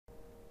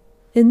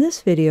In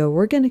this video,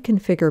 we're going to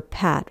configure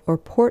PAT, or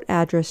Port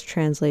Address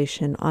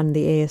Translation, on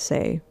the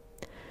ASA.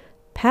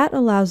 PAT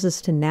allows us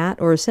to NAT,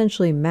 or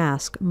essentially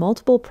mask,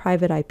 multiple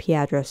private IP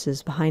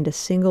addresses behind a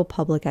single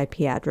public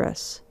IP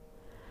address.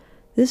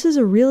 This is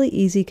a really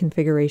easy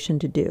configuration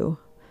to do.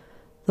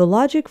 The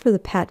logic for the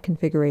PAT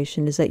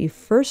configuration is that you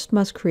first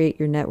must create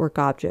your network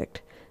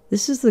object.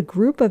 This is the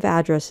group of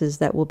addresses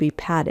that will be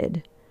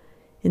patted.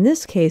 In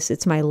this case,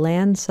 it's my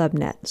LAN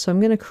subnet, so I'm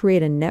going to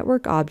create a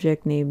network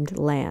object named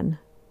LAN.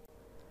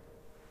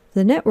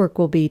 The network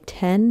will be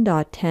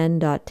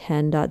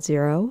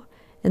 10.10.10.0,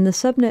 and the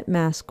subnet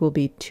mask will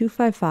be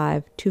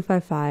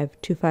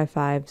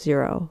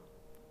 255.255.255.0.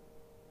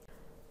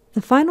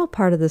 The final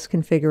part of this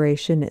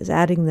configuration is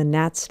adding the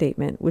NAT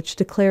statement, which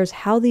declares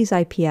how these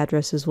IP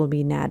addresses will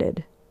be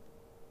NATed.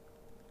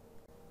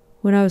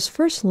 When I was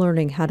first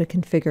learning how to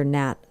configure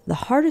NAT, the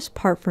hardest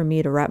part for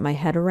me to wrap my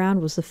head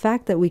around was the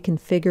fact that we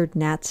configured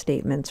NAT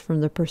statements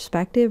from the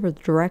perspective or the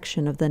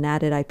direction of the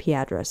NATed IP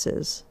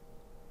addresses.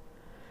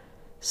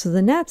 So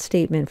the NAT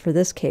statement for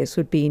this case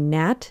would be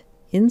NAT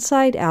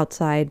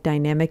inside-outside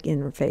dynamic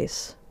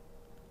interface.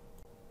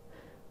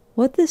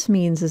 What this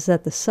means is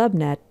that the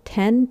subnet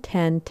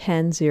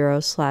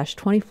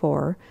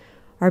 10.10.10.0/24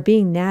 are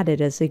being NATed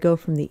as they go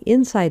from the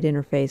inside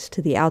interface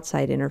to the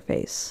outside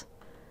interface.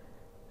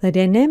 The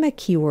dynamic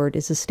keyword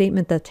is a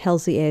statement that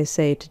tells the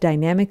ASA to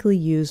dynamically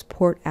use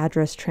port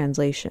address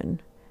translation.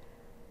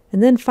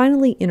 And then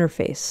finally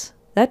interface.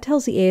 That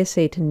tells the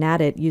ASA to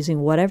NAT it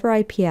using whatever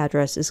IP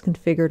address is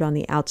configured on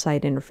the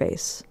outside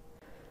interface.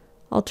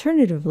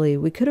 Alternatively,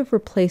 we could have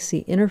replaced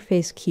the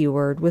interface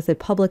keyword with a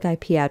public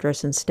IP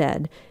address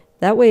instead.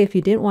 That way, if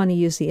you didn't want to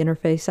use the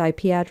interface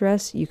IP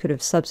address, you could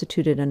have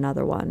substituted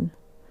another one.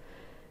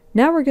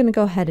 Now we're going to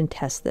go ahead and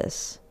test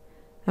this.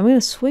 I'm going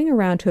to swing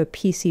around to a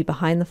PC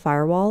behind the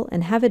firewall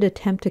and have it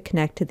attempt to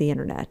connect to the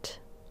internet.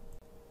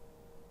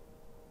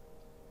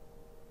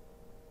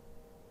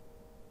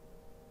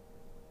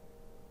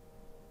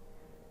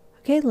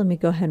 Okay, let me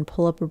go ahead and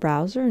pull up a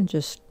browser and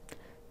just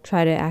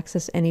try to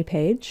access any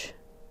page.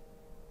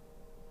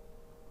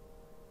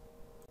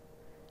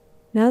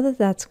 Now that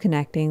that's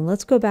connecting,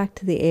 let's go back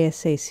to the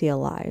ASA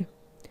CLI.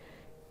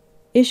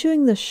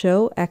 Issuing the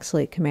show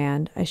xlate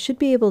command, I should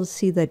be able to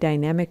see the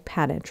dynamic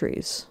PAT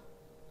entries.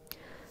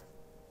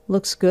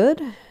 Looks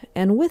good,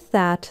 and with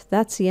that,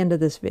 that's the end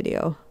of this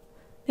video.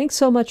 Thanks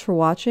so much for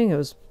watching. It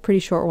was a pretty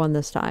short one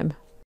this time.